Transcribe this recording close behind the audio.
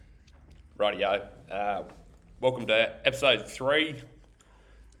Rightio. Welcome to episode 3.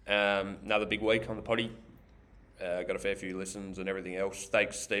 Another big week on the potty. Got a fair few listens and everything else.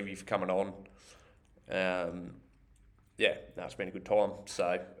 Thanks, Stevie, for coming on. It's been a good time.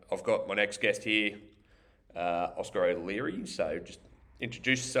 So I've got my next guest here, Oscar O'Leary. So just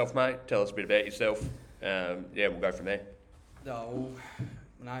introduce yourself, mate. Tell us a bit about yourself. We'll go from there.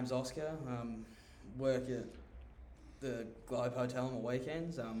 My name's Oscar. Work at the Globe Hotel on the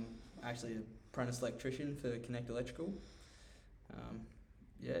weekends. Actually an apprentice electrician for Connect Electrical.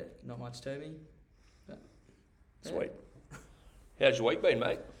 Not much to me. But, yeah. Sweet. How's your week been,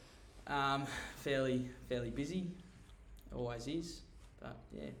 mate? Fairly busy. Always is. But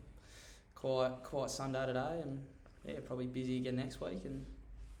yeah, quiet Sunday today, and probably busy again next week, and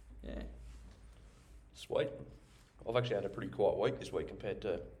yeah. Sweet. I've actually had a pretty quiet week this week compared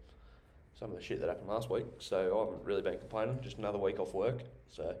to some of the shit that happened last week, so I haven't really been complaining. Just another week off work,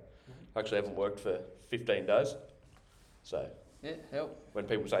 so I actually haven't worked for 15 days. So yeah, help. When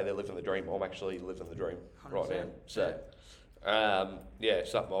people say they're living the dream, I'm actually living the dream 100%. right now. So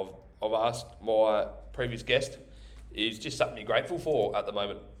something I've asked my previous guest is just something you're grateful for at the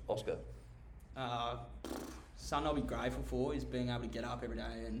moment, Oscar. Something I'll be grateful for is being able to get up every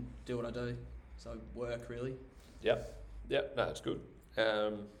day and do what I do. So work, really. Yep, no, it's good.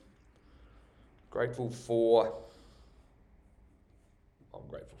 I'm grateful for a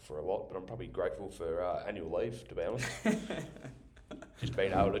lot, but I'm probably grateful for annual leave, to be honest. Just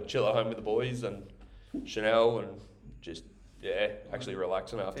being able to chill at home with the boys and Chanel and just, actually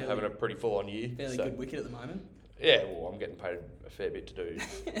relaxing after having a pretty full-on year. Fairly good wicket at the moment. Yeah, well, I'm getting paid a fair bit to do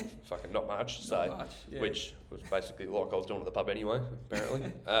fucking not much, which was basically like I was doing at the pub anyway,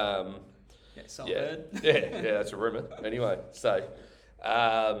 apparently. Heard. That's a rumour. Anyway, so,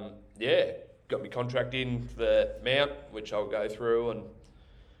 got my contract in for Mount, which I'll go through and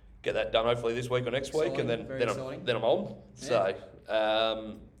get that done hopefully this week or next week, and then I'm on. Yeah.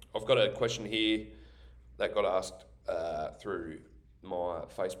 So, I've got a question here that got asked through my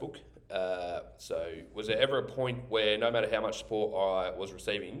Facebook. So, was there ever a point where no matter how much support I was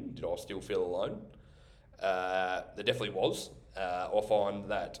receiving, did I still feel alone? There definitely was. I find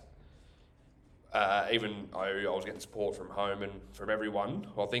that even though I was getting support from home and from everyone,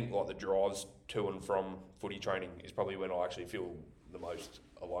 I think like the drives to and from footy training is probably when I actually feel the most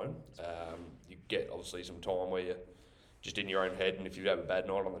alone. You get obviously some time where you're just in your own head, and if you have a bad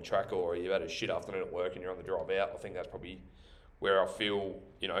night on the track or you've had a shit afternoon at work and you're on the drive out, I think that's probably where I feel,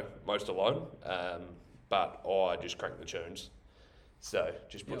 most alone. But I just crank the tunes. So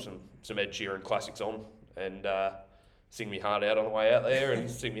just put some Ed Sheeran classics on and sing me heart out on the way out there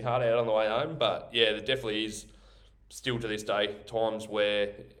and sing me heart out on the way home. But yeah, there definitely is still to this day times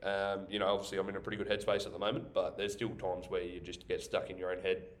where, obviously I'm in a pretty good headspace at the moment, but there's still times where you just get stuck in your own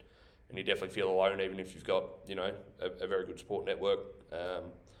head and you definitely feel alone, even if you've got, a very good support network.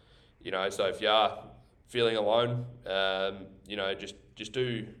 So if you are feeling alone, just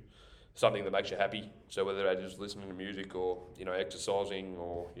do something that makes you happy. So whether that is listening to music or, exercising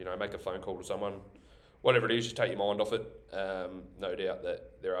or, make a phone call to someone, whatever it is, just take your mind off it. No doubt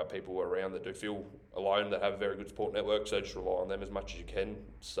that there are people around that do feel alone that have a very good support network, so just rely on them as much as you can.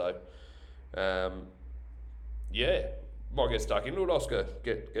 So, might get stuck into it, Oscar.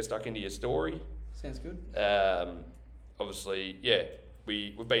 Get stuck into your story. Sounds good. Obviously,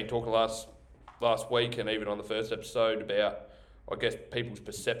 we've been talking last week and even on the first episode about, I guess, people's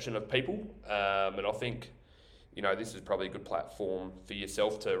perception of people. And I think, this is probably a good platform for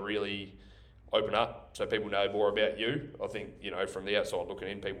yourself to really open up so people know more about you. I think, from the outside looking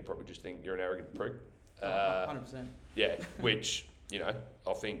in, people probably just think you're an arrogant prick. 100%. Yeah, which, I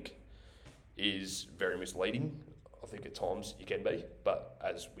think is very misleading. I think at times you can be, but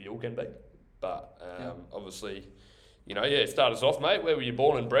as we all can be. But obviously, start us off, mate. Where were you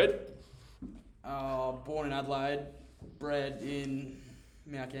born and bred? Born in Adelaide, bred in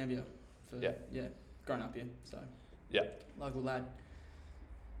Mount Gambier. Grown up here, so. Yeah. Local lad.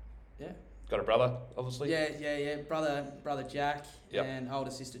 Yeah. Got a brother, obviously? Yeah. Brother Jack and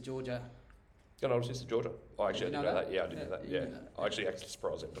older sister Georgia. Got an older sister Georgia? I didn't know that. Yeah, I did know that. Yeah. That. I actually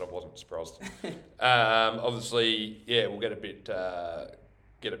surprised it, but I wasn't surprised. Obviously, we'll get a bit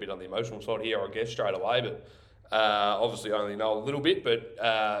on the emotional side here, I guess, straight away. But obviously, I only know a little bit. But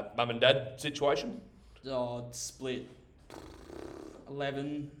mum and dad situation? Split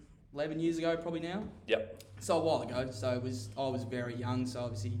 11 years ago, probably now. Yep. So a while ago. So I was very young. So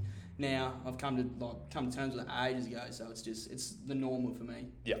obviously now I've come to terms with it ages ago. So it's the normal for me.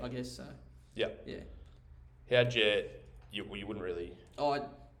 Yeah. I guess so. Yeah. Yeah. How'd you wouldn't really... I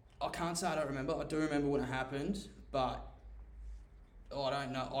can't say I don't remember. I do remember when it happened, but I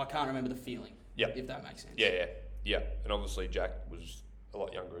don't know. I can't remember the feeling. Yep. If that makes sense. Yeah. And obviously Jack was a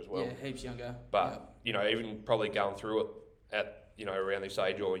lot younger as well. Yeah, heaps younger. But, even probably going through it at, around this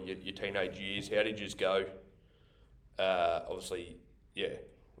age or your teenage years, how did you just go? Obviously,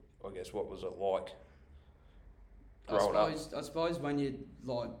 I guess what was it like growing up? I suppose when you,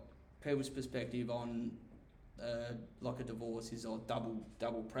 like, people's perspective on like a divorce is like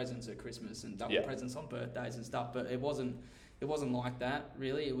double presents at Christmas and double presents on birthdays and stuff, but it wasn't like that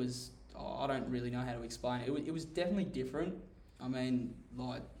really. It was, I don't really know how to explain it. It was definitely different. I mean,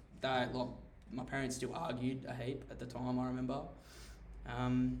 like my parents still argued a heap at the time, I remember.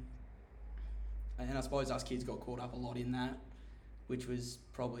 And I suppose us kids got caught up a lot in that, which was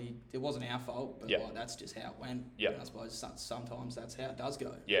probably, it wasn't our fault, but like, that's just how it went. Yeah. And I suppose sometimes that's how it does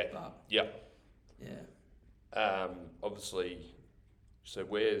go. Yeah. But, yeah. Yeah. Obviously, so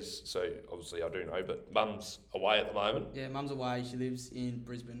obviously I do know, but Mum's away at the moment. Yeah, Mum's away. She lives in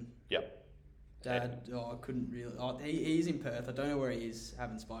Brisbane. Yep. Dad, I couldn't really. He's in Perth. I don't know where he is.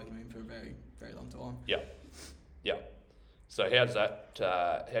 Haven't spoken to him for a very, very long time. Yeah. So how's that?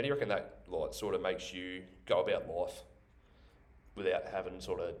 How do you reckon that like sort of makes you go about life without having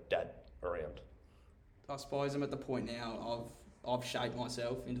sort of dad around? I suppose I'm at the point now I've shaped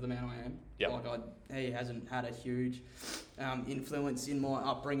myself into the man I am. Yeah. Like he hasn't had a huge influence in my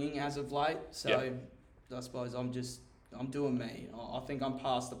upbringing as of late. So I suppose I'm doing me. I think I'm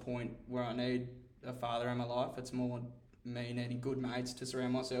past the point where I need a father in my life. It's more me needing good mates to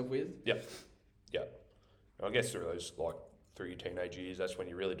surround myself with. Yeah. I guess through your teenage years, that's when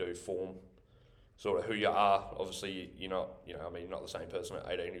you really do form sort of who you are. Obviously, you're not, you're not the same person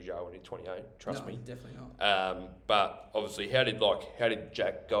at 18 as you are when you're 28. Trust me. Definitely not. But obviously, how did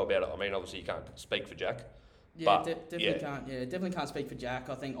Jack go about it? I mean, obviously you can't speak for Jack. Yeah, definitely can't speak for Jack.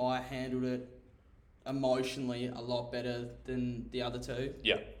 I think I handled it emotionally a lot better than the other two.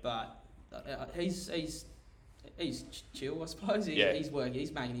 Yeah. But he's chill, I suppose. He's working.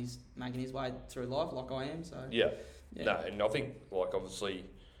 He's making his way through life like I am. So yeah. No, and I think obviously,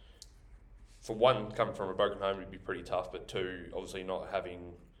 for one, coming from a broken home would be pretty tough. But two, obviously not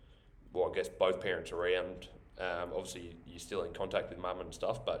having, I guess both parents around. Obviously you're still in contact with mum and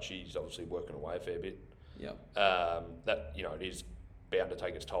stuff, but she's obviously working away a fair bit. Yeah. That it is bound to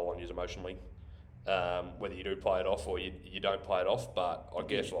take its toll on you emotionally. Whether you do play it off or you don't play it off, but I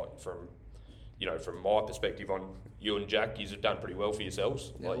guess from my perspective on you and Jack, you've done pretty well for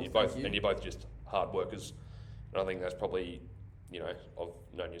yourselves. Yeah, you're both just hard workers, and I think that's probably, I've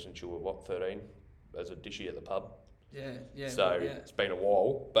known you since you were 13, as a dishy at the pub. Yeah. So it's been a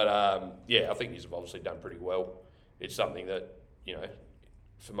while, but I think you've obviously done pretty well. It's something that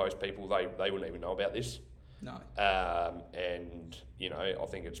for most people they wouldn't even know about this. No. And I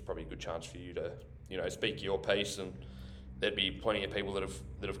think it's probably a good chance for you to speak your piece, and there'd be plenty of people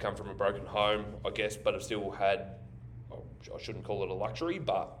that have come from a broken home, I guess, but have still had, I shouldn't call it a luxury,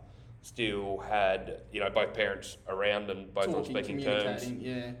 but still had both parents around and both on speaking terms.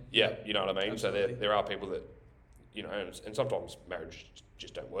 Yeah, you know what I mean. Absolutely. So there are people that and sometimes marriage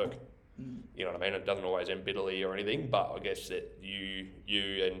just don't work. You know what I mean? It doesn't always end bitterly or anything, but I guess that you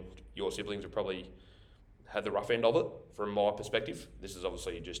and your siblings have probably had the rough end of it from my perspective. This is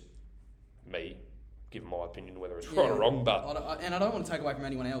obviously just me giving my opinion, whether it's right or wrong. But I don't want to take away from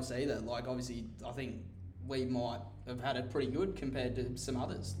anyone else either. Like, obviously, I think we might have had it pretty good compared to some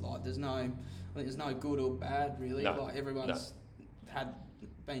others. Like, there's no good or bad really. No, like everyone's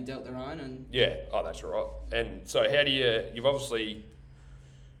been dealt their own, and that's right. And so how do you've obviously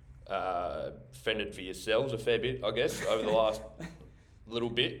fended for yourselves a fair bit, I guess, over the last little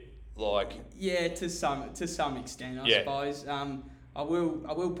bit. To some extent, I suppose. I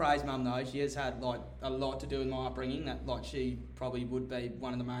will praise Mum though. She has had a lot to do with my upbringing. That she probably would be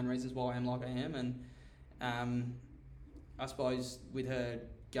one of the main reasons why I am like I am. And I suppose with her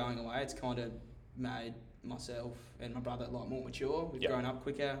going away, it's kind of made myself and my brother more mature. We've grown up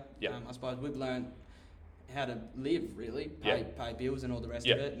quicker. I suppose we've learned how to live really, pay bills and all the rest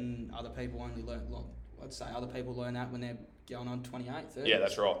of it. And other people only learn. I'd say other people learn that when they're going on 28, 30. Yeah,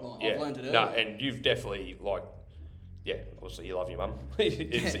 that's right. I've learned it early. No, and you've definitely obviously you love your mum.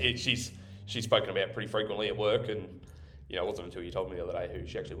 She's spoken about pretty frequently at work, and it wasn't until you told me the other day who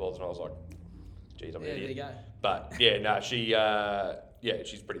she actually was, and I was like, geez, I'm an idiot. There you go. But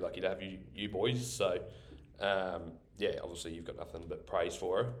she's pretty lucky to have you boys. So obviously you've got nothing but praise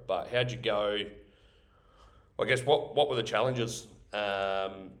for her. But how'd you go? I guess what were the challenges?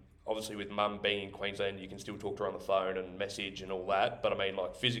 Obviously with mum being in Queensland, you can still talk to her on the phone and message and all that. But I mean,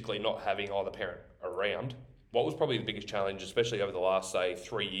 physically not having either parent around. What was probably the biggest challenge, especially over the last, say,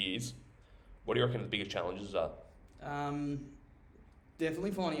 3 years? What do you reckon the biggest challenges are?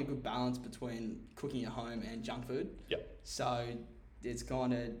 definitely finding a good balance between cooking at home and junk food. Yep. So it's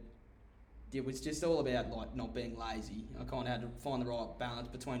kind of, it was just all about like not being lazy. I kind of had to find the right balance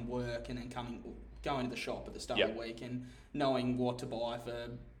between work and then going to the shop at the start of the week and knowing what to buy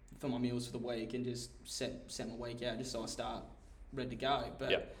for my meals for the week and just set my week out just so I start ready to go.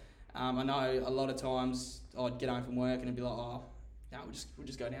 But I know a lot of times I'd get home from work and it'd be like, oh, no, we'll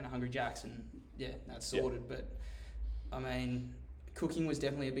just go down to Hungry Jack's and that's sorted. But I mean, cooking was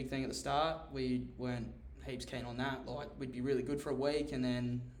definitely a big thing at the start. We weren't heaps keen on that. Like, we'd be really good for a week and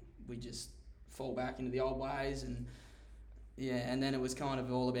then we just fall back into the old ways and then it was kind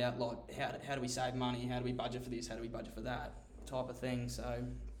of all about like how do we save money, how do we budget for this, how do we budget for that type of thing. So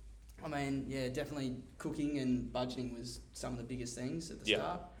I mean, definitely cooking and budgeting was some of the biggest things at the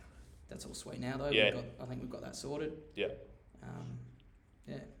start. That's all sweet now though. I think we've got that sorted.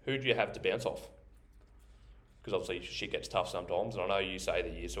 Who do you have to bounce off? Because obviously shit gets tough sometimes, and I know you say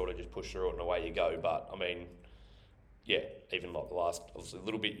that you sort of just push through it and away you go, but I mean, even like the last, obviously a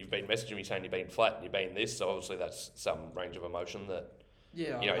little bit, you've been messaging me saying you've been flat and you've been this, so obviously that's some range of emotion that,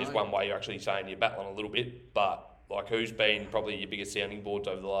 is one way you're actually saying you're battling a little bit, but like who's been probably your biggest sounding boards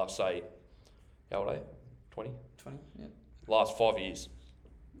over the last, say, how old are you? 20? 20, yeah. Last 5 years?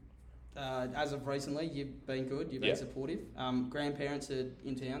 As of recently, you've been good. You've been supportive. Grandparents are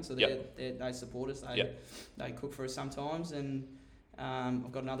in town, so they support us. They cook for us sometimes, and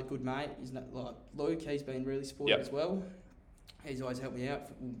I've got another good mate. He's not, like Luke. He's been really supportive as well. He's always helped me out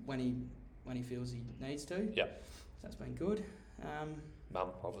when he feels he needs to. So that's been good. Mum,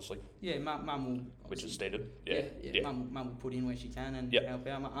 obviously. Yeah, mum will. Which is standard. Mum will put in where she can and help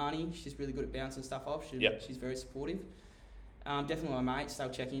out. My auntie, she's really good at bouncing stuff off. She's very supportive. Definitely my mates,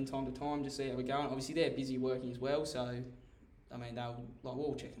 they'll check in time to time, just see how we're going. Obviously, they're busy working as well, so, I mean, we'll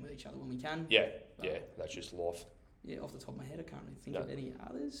all check in with each other when we can. That's just life. Yeah, off the top of my head, I can't really think of any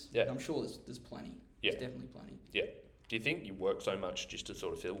others. I'm sure there's plenty. There's definitely plenty. Do you think you work so much just to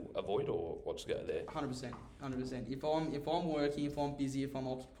sort of fill a void, or what's go there? 100%. If I'm working, if I'm busy, if I'm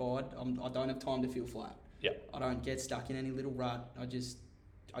occupied, I don't have time to feel flat. I don't get stuck in any little rut. I just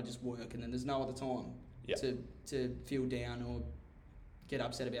work, and then there's no other time to feel down or get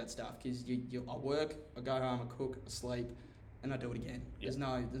upset about stuff, because I work, I go home, I cook, I sleep, and I do it again. There's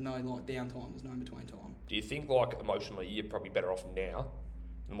no like downtime. There's no in between time. Do you think like emotionally you're probably better off now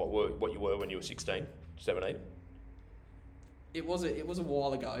than what you were when you were 16, 17? It was a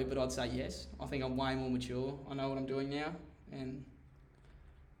while ago, but I'd say yes. I think I'm way more mature. I know what I'm doing now, and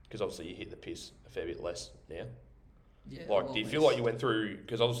because obviously you hit the piss a fair bit less now. Like, do you feel like you went through,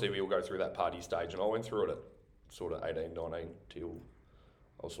 because obviously we all go through that party stage, and I went through it at sort of 18, 19 till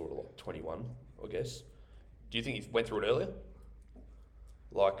I was sort of like 21, I guess. Do you think you went through it earlier?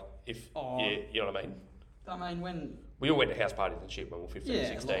 Like, you know what I mean? I mean, when... We all went to house parties and shit when we were 15 and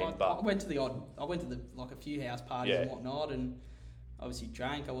 16, like, but... I went to like a few house parties and whatnot, and obviously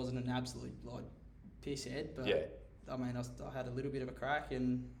drank. I wasn't an absolute, like, pisshead, but... I mean, I had a little bit of a crack,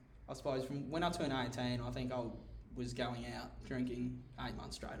 and I suppose from when I turned 18, I think I was going out drinking 8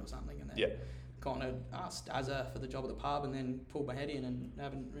 months straight or something, and then kind of asked Azza for the job at the pub, and then pulled my head in and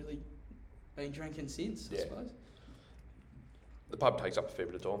haven't really been drinking since, I suppose. The pub takes up a fair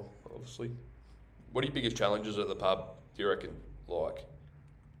bit of time, obviously. What are your biggest challenges at the pub, do you reckon? Like,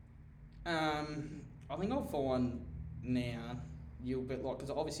 I think I'll find now you'll be like, because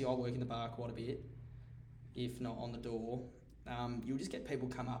obviously I work in the bar quite a bit, if not on the door. You'll just get people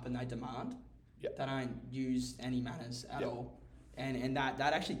come up and they demand. They don't use any manners at all. And that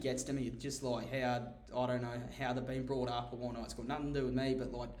actually gets to me. It's just like how, I don't know, how they've been brought up or whatnot. It's got nothing to do with me,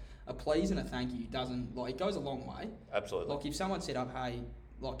 but like a please and a thank you doesn't, like, it goes a long way. Absolutely. Like if someone said up, hey,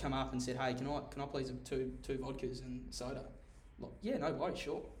 like come up and said, hey, can I please have two vodkas and soda? Like, yeah, no worries,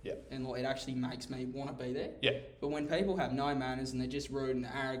 sure. And like it actually makes me want to be there. But when people have no manners and they're just rude and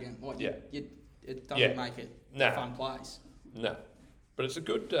arrogant, like it doesn't make it a fun place. No. But it's a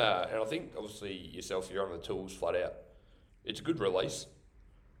good, and I think obviously yourself, you're on the tools flat out. It's a good release.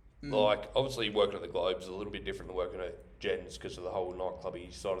 Like, obviously working at the Globe is a little bit different than working at Jen's because of the whole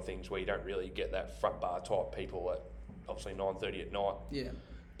nightclubby side of things, where you don't really get that front bar type people at obviously 9:30 at night.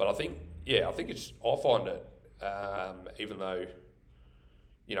 But I think I find it, even though,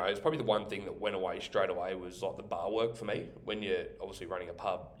 you know, it's probably the one thing that went away straight away was like the bar work for me. When you're obviously running a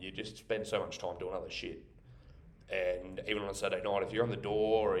pub, you just spend so much time doing other shit. And even on a Saturday night, if you're on the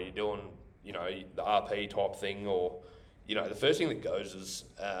door or you're doing, you know, the RP type thing, or, you know, the first thing that goes is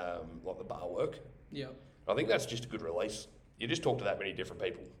like the bar work. I think that's just a good release. You just talk to that many different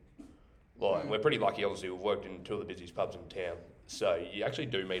people. Like, we're pretty lucky, obviously, we've worked in two of the busiest pubs in town. So you actually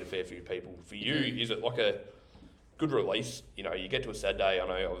do meet a fair few people. For you, is it like good release. You know, you get to a Saturday. I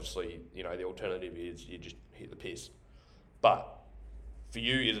know, obviously, you know the alternative is you just hit the piss, but for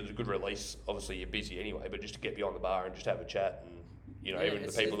you, is it a good release? Obviously, you're busy anyway, but just to get behind the bar and just have a chat, and you know, even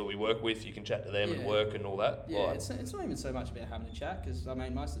the people that we work with, you can chat to them and work and all that. Yeah, like, it's not even so much about having a chat, because I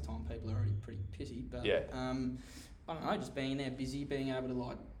mean, most of the time people are already pretty pissy. But I don't know, just being there, busy, being able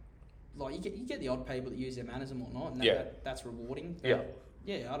to like you get the odd people that use their manners and whatnot, and that's rewarding. But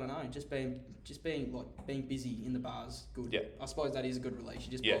I don't know, just being busy in the bar's good. Yeah. I suppose that is a good release.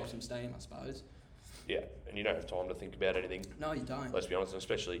 You just blow off some steam, I suppose. Yeah, and you don't have time to think about anything. No, you don't. Let's be honest, and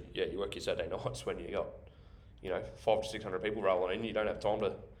especially you work your Saturday nights when you got 500 to 600 people rolling in. You don't have time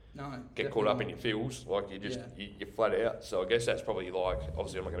to get caught up in your feels. Like you're flat out. So I guess that's probably like,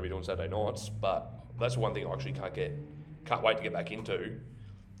 obviously I'm not going to be doing Saturday nights, but that's one thing I actually can't wait to get back into.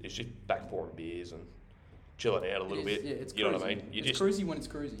 It's just back pouring beers and chilling out a little bit. Yeah, it's you cruisy. Know what I mean? It's cruisy when it's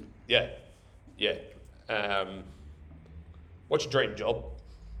cruisy. Yeah. What's your dream job?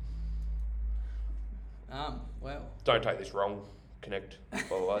 Well. Don't take this wrong, Connect, by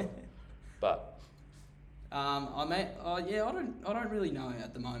the way. But. I don't really know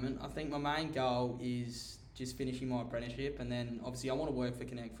at the moment. I think my main goal is just finishing my apprenticeship, and then obviously I want to work for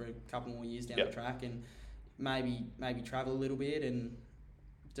Connect for a couple more years down the track, and maybe travel a little bit and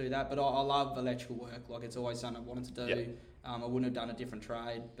do that. But I love electrical work. Like, it's always something I wanted to do. Yep. I wouldn't have done a different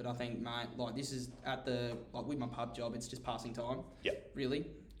trade, but I think, mate, like, this is with my pub job, it's just passing time. Really.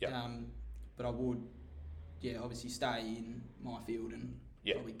 But I would, obviously stay in my field and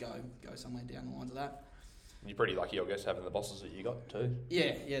probably go somewhere down the lines of that. You're pretty lucky, I guess, having the bosses that you got too.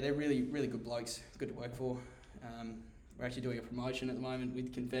 Yeah, they're really, really good blokes. Good to work for. We're actually doing a promotion at the moment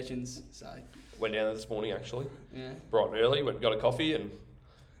with Confessions, so. Went down there this morning, actually. Yeah. Bright and early, went and got a coffee and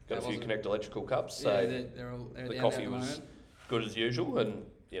got a few Connect electrical cups. So they're the coffee was good as usual, and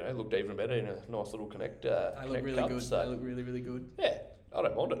looked even better in a nice little Connect. They look really cup, good. So they look really, really good. Yeah, I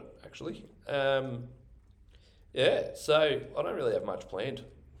don't mind it actually. So I don't really have much planned,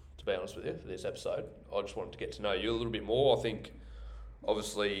 to be honest with you, for this episode. I just wanted to get to know you a little bit more. I think,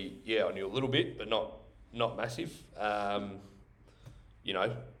 obviously, I knew a little bit, but not massive.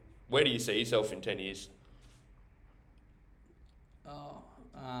 Where do you see yourself in 10 years?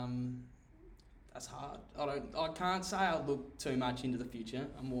 That's hard. I can't say I look too much into the future.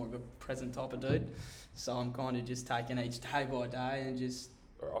 I'm more of a present type of dude, so I'm kind of just taking each day by day and just.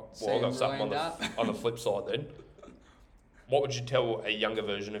 All right. Well, I've got something on the flip side then. What would you tell a younger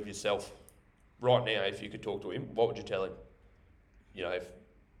version of yourself right now if you could talk to him? What would you tell him? If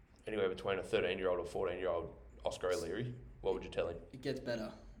anywhere between a 13-year-old or 14-year-old Oscar O'Leary, what would you tell him? It gets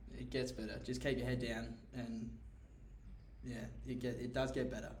better. Just keep your head down, and it does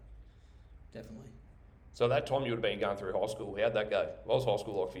get better. Definitely. So at that time you would have been going through high school. How'd that go? What was high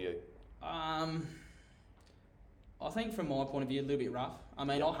school like for you? I think from my point of view, a little bit rough. I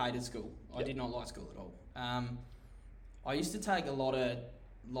mean, I hated school. I did not like school at all. I used to take a lot of,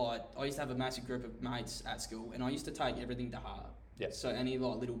 I used to have a massive group of mates at school, and I used to take everything to heart. Yeah. So any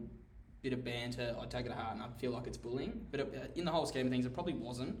little bit of banter, I'd take it to heart, and I'd feel like it's bullying. But in the whole scheme of things, it probably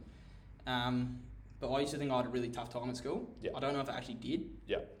wasn't. But I used to think I had a really tough time at school. Yeah. I don't know if I actually did.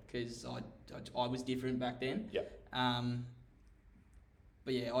 Yeah. Because I was different back then. Yeah.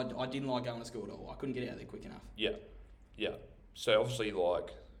 But I didn't like going to school at all. I couldn't get out there quick enough. Yeah. Yeah. So obviously, you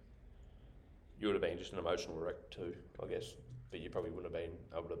would have been just an emotional wreck too, I guess. But you probably wouldn't have been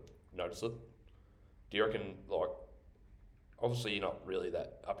able to notice it. Do you reckon, obviously you're not really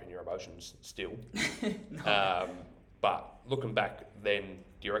that up in your emotions still. No. But looking back then,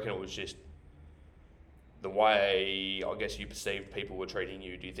 do you reckon it was just the way, I guess, you perceived people were treating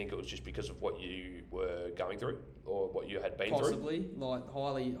you? Do you think it was just because of what you were going through or what you had been Possibly, through?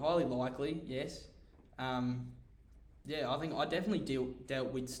 Possibly, highly likely, yes. I think I definitely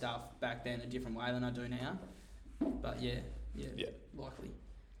dealt with stuff back then a different way than I do now. But likely.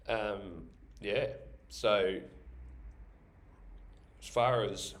 So as far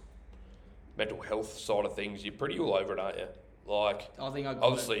as mental health side of things, you're pretty all over it, aren't you? I think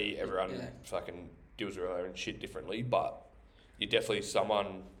obviously everyone fucking deals with their own shit differently, but you're definitely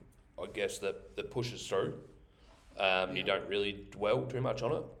someone, I guess, that pushes through. You don't really dwell too much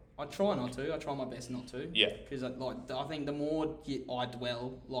on it. I try not to. I try my best not to. Yeah. Because I think the more I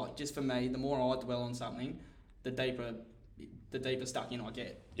dwell, just for me, the more I dwell on something, the deeper stuck in I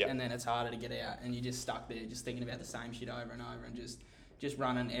get. Yeah. And then it's harder to get out, and you're just stuck there, just thinking about the same shit over and over, and just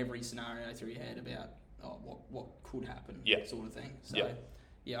running every scenario through your head about what could happen, sort of thing. So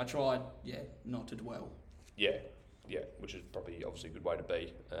I try not to dwell. Yeah, which is probably obviously a good way to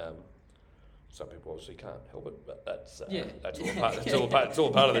be. some people obviously can't help it, but that's Yeah. that's all part. It's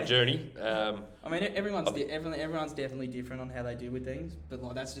all part of the journey. I mean, everyone's definitely different on how they deal with things, but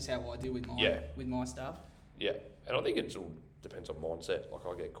like that's just how I deal with my stuff. Yeah, and I think it all depends on mindset. Like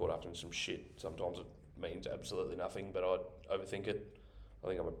I get caught up in some shit. Sometimes it means absolutely nothing, but I overthink it. I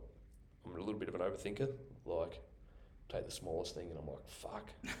think I'm a little bit of an overthinker. Like take the smallest thing and I'm like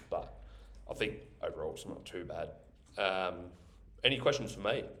fuck, but I think overall it's not too bad. Any questions for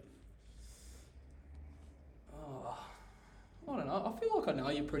me? Oh, I don't know. I feel like I know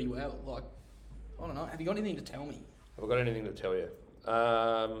you pretty well. Like, I don't know. Have you got anything to tell me? Have I got anything to tell you?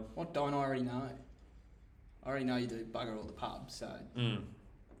 What don't I already know? I already know you do bugger all the pubs, so.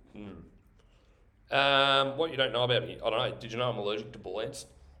 What you don't know about me? I don't know. Did you know I'm allergic to bull ants?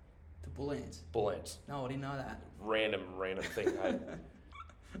 To bull ants? Bull ants. No, I didn't know that. Random thing, hey?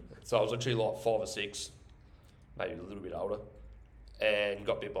 So I was literally like 5 or 6, maybe a little bit older, and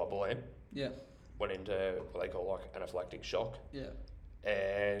got bit by a bull ant. Yeah. Went into what they call like anaphylactic shock. Yeah.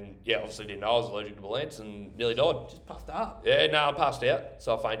 And yeah, obviously didn't know I was allergic to bull ants and nearly died. Just puffed up. Yeah, no, I passed out,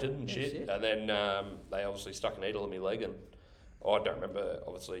 so I fainted and Yeah, shit. And then they obviously stuck a needle in my leg, and I don't remember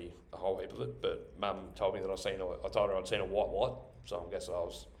obviously a whole heap of it, but Mum told me that I told her I'd seen a white light, so I'm guessing I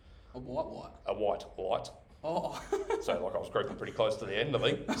was A what? a white light. Oh. So like I was creeping pretty close to the end, I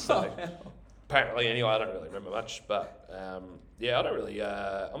think. So apparently, anyway, I don't really remember much, but yeah, I don't really.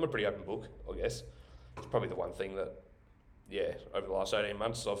 I'm a pretty open book, I guess. It's probably the one thing that, yeah, over the last 18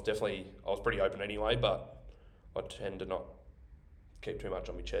 months, I was pretty open anyway, but I tend to not keep too much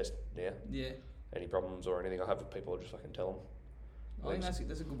on my chest now. Yeah. Any problems or anything I have with people, I just fucking tell them. I think that's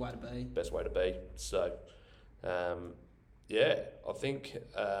a good way to be. Best way to be. So, yeah, I think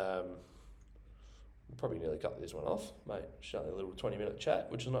we'll probably nearly cut this one off, mate. Just only a little 20-minute chat,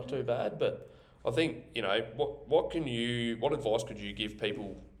 which is not too bad. But I think, you know, what advice could you give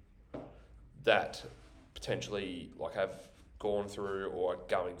people that potentially like have gone through or are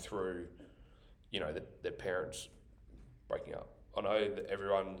going through, you know, their parents breaking up? I know that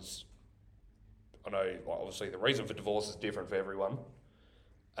like, obviously the reason for divorce is different for everyone.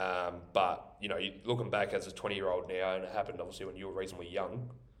 But, you know, looking back as a 20-year-old now, and it happened obviously when you were reasonably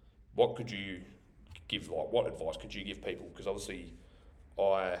young, what could you give, like, what advice could you give people? Because obviously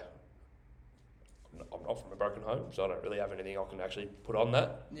I'm not from a broken home, so I don't really have anything I can actually put on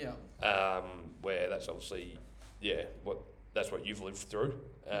that. Yeah. Where that's obviously, yeah, that's what you've lived through.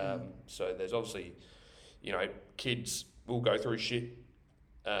 So there's obviously, you know, kids will go through shit.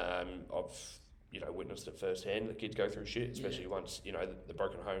 I've, you know, witnessed it firsthand. The kids go through shit, especially once, you know, the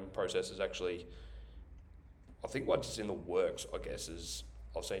broken home process is actually, I think once it's in the works, I guess, is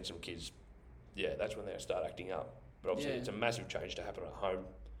I've seen some kids, yeah, that's when they start acting up. But obviously it's a massive change to happen at home.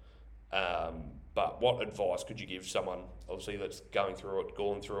 But what advice could you give someone, obviously, that's gone through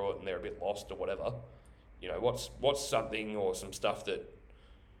it, and they're a bit lost or whatever? You know, what's something or some stuff that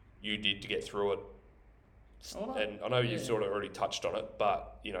you did to get through it? And I know you sort of already touched on it,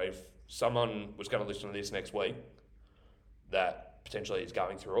 but, you know, if someone was going to listen to this next week that potentially is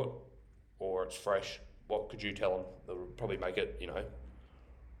going through it, or it's fresh, what could you tell them that would probably make it, you know,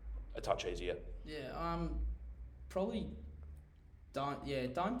 a touch easier? Yeah, probably don't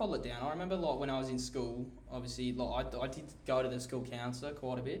bottle it down. I remember like when I was in school, obviously like I did go to the school counsellor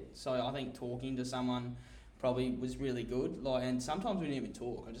quite a bit, so I think talking to someone probably was really good. Like, and sometimes we didn't even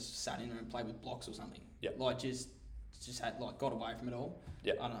talk. I just sat in there and played with blocks or something. Yep. Like just had like got away from it all.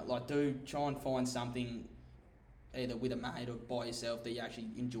 Yeah. I don't know. Like, do try and find something either with a mate or by yourself that you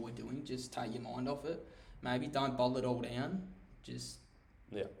actually enjoy doing. Just take your mind off it. Maybe don't bottle it all down. Just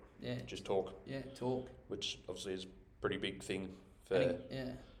just talk. Yeah, talk. Which obviously is a pretty big thing for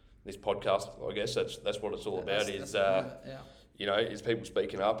this podcast. I guess that's what it's all about. You know, is people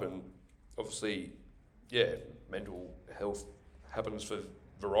speaking up, and obviously, mental health happens for a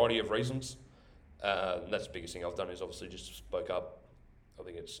variety of reasons. And that's the biggest thing I've done is obviously just spoke up. I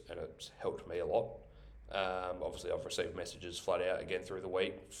think it's helped me a lot. Obviously, I've received messages flat out again through the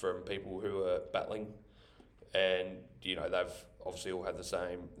week from people who are battling, and you know they've obviously all had the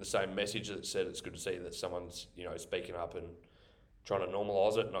same message that said it's good to see that someone's, you know, speaking up and trying to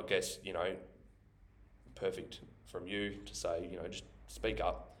normalise it. And I guess, you know, perfect from you to say, you know, just speak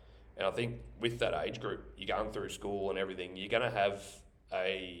up. And I think with that age group, you're going through school and everything, you're going to have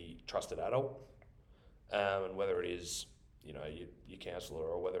a trusted adult, and whether it is, you know, your counsellor,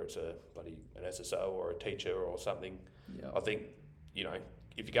 or whether it's an SSO or a teacher or something. Yeah. I think, you know,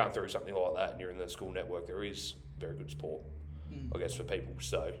 if you're going through something like that and you're in the school network, there is very good support, I guess, for people.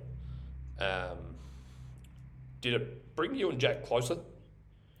 So, did it bring you and Jack closer?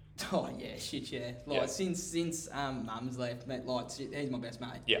 Oh yeah, shit yeah. Like since Mum's left, he's my best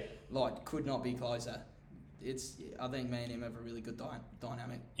mate. Yeah. Like could not be closer. I think me and him have a really good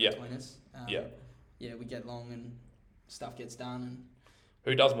dynamic Yeah. between us. Yeah. Yeah, we get along and stuff gets done, and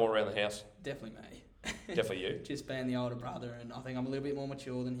Who does more around the house? definitely me. Definitely you. Just being the older brother, and I think I'm a little bit more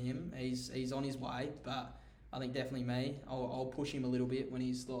mature than him. He's on his way, but I think definitely me. I'll push him a little bit when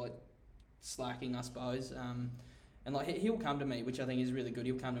he's like slacking, I suppose. And like he'll come to me, which I think is really good.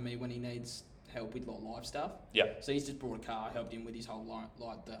 He'll come to me when he needs help with like life stuff. Yeah. So he's just brought a car, helped him with his whole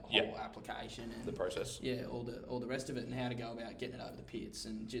the whole application and the process. Yeah, all the rest of it, and how to go about getting it over the pits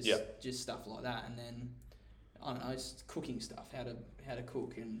and just stuff like that. And then I don't know, just cooking stuff, how to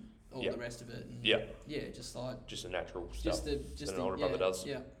cook and all the rest of it. And just like just the natural stuff just that an older brother does.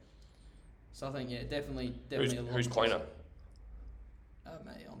 Yeah. So I think definitely who's cleaner?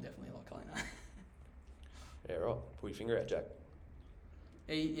 Mate, I'm definitely a lot cleaner. Yeah, right. Pull your finger out, Jack.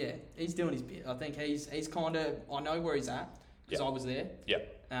 He's doing his bit. I think he's kind of. I know where he's at because I was there. Yeah.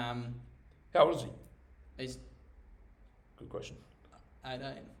 How old is he? He's good question. 18.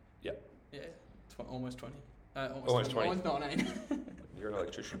 Yeah. Yeah. Almost 20. Almost 20. Almost 19. You're an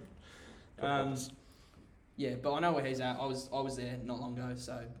electrician. Yeah, but I know where he's at. I was there not long ago,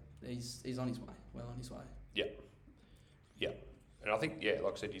 so he's on his way. Well on his way. Yeah. Yeah. And I think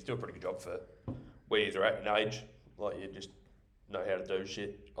like I said, he's doing a pretty good job for where he's at in age. Like you just know how to do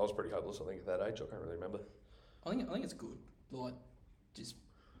shit. I was pretty hopeless, I think, at that age. I can't really remember. I think it's good. Like just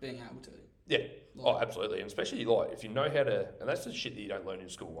being able to. Yeah. Like, absolutely. And especially like if you know how to, and that's the shit that you don't learn in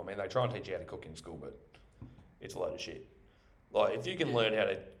school. I mean, they try and teach you how to cook in school, but it's a load of shit. Like if you can learn how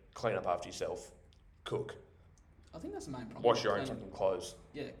to clean up after yourself, cook. I think that's the main problem. Wash your own fucking clothes.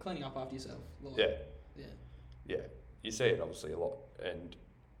 Yeah, cleaning up after yourself. Like, Yeah. You see it obviously a lot, and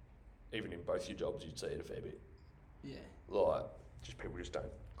even in both your jobs, you'd see it a fair bit. Yeah. Like, just people just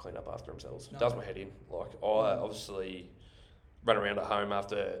don't clean up after themselves. No. It does my head in. Like, I obviously run around at home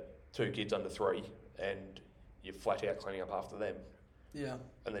after 2 kids under 3, and you're flat out cleaning up after them. Yeah.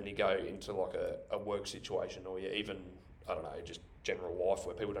 And then you go into like a work situation, or you even, I don't know, just general life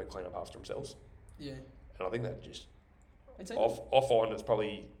where people don't clean up after themselves. Yeah. And I think that just, I find it's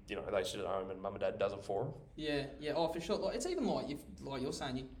probably, they sit at home and mum and dad does it for them. Yeah, for sure. Like, it's even like, if, like you're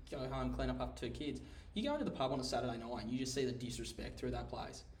saying, you go home, clean up after 2 kids. You go into the pub on a Saturday night and you just see the disrespect through that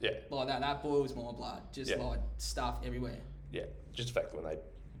place. Yeah. Like that boils my blood. Just like stuff everywhere. Yeah, just the fact that when they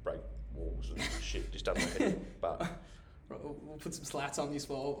break walls and shit just doesn't make it. But we'll put some slats on this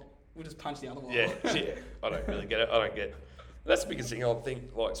wall. We'll just punch the other wall. Yeah. I don't really get it. That's the biggest thing I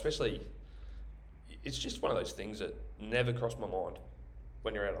think, like, especially, it's just one of those things that never crossed my mind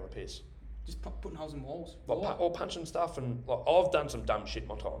when you're out on the piss. Just putting holes in walls. Like, or punching stuff, and like, I've done some dumb shit in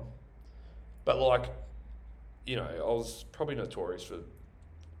my time. But like, I was probably notorious for,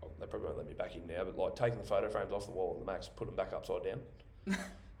 they probably won't let me back in now, but like taking the photo frames off the wall at the max, put them back upside down.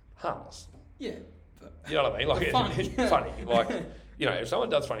 Harmless. Yeah. You know what I mean? Like, funny. It's funny. Like, if someone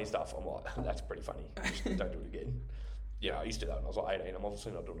does funny stuff, I'm like, that's pretty funny. Just don't do it again. I used to do that when I was like 18. I'm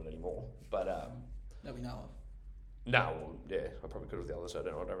obviously not doing it anymore. But that we know of. No, I probably could have the other side. I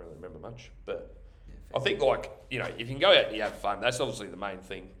don't really remember much. But I think, like, if you can go out and you have fun, that's obviously the main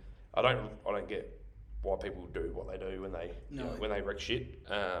thing. I don't get why people do what they do when they when they wreck shit.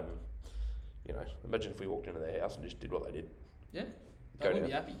 Imagine if we walked into their house and just did what they did. Yeah, they would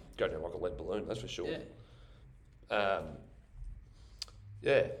be happy. Go down like a lead balloon, that's for sure.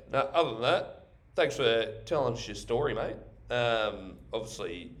 Yeah. No, other than that, thanks for telling us your story, mate.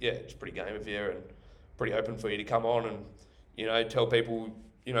 Obviously, it's pretty game of you and pretty open for you to come on and, tell people,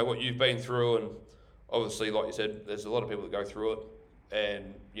 what you've been through. And obviously, like you said, there's a lot of people that go through it,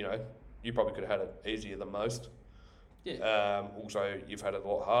 and, you probably could have had it easier than most. Yeah. Also, you've had it a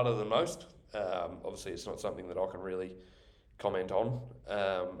lot harder than most. Obviously, it's not something that I can really comment on.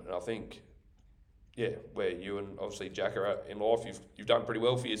 And I think, where you and obviously Jack are at in life, you've done pretty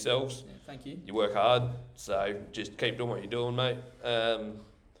well for yourselves. Yeah, thank you. You work hard, so just keep doing what you're doing, mate.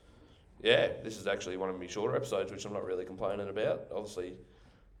 This is actually one of my shorter episodes, which I'm not really complaining about. Obviously,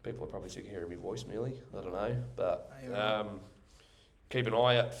 people are probably sick of hearing my voice nearly. I don't know, but keep an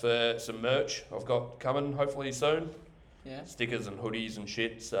eye out for some merch I've got coming hopefully soon. Yeah. Stickers and hoodies and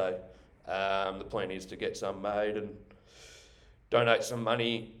shit. So the plan is to get some made and donate some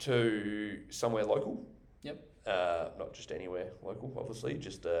money to somewhere local. Yep. Not just anywhere local, obviously.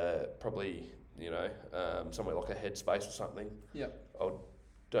 Just probably, somewhere like a Headspace or something. Yep. I'll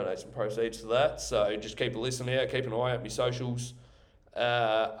donate some proceeds to that. So just keep a listen out, keep an eye out on my socials.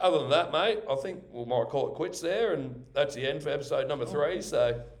 Other than that, mate, I think we might call it quits there, and that's the end for episode number 3.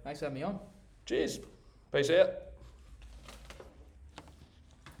 So thanks for having me on. Cheers. Peace out.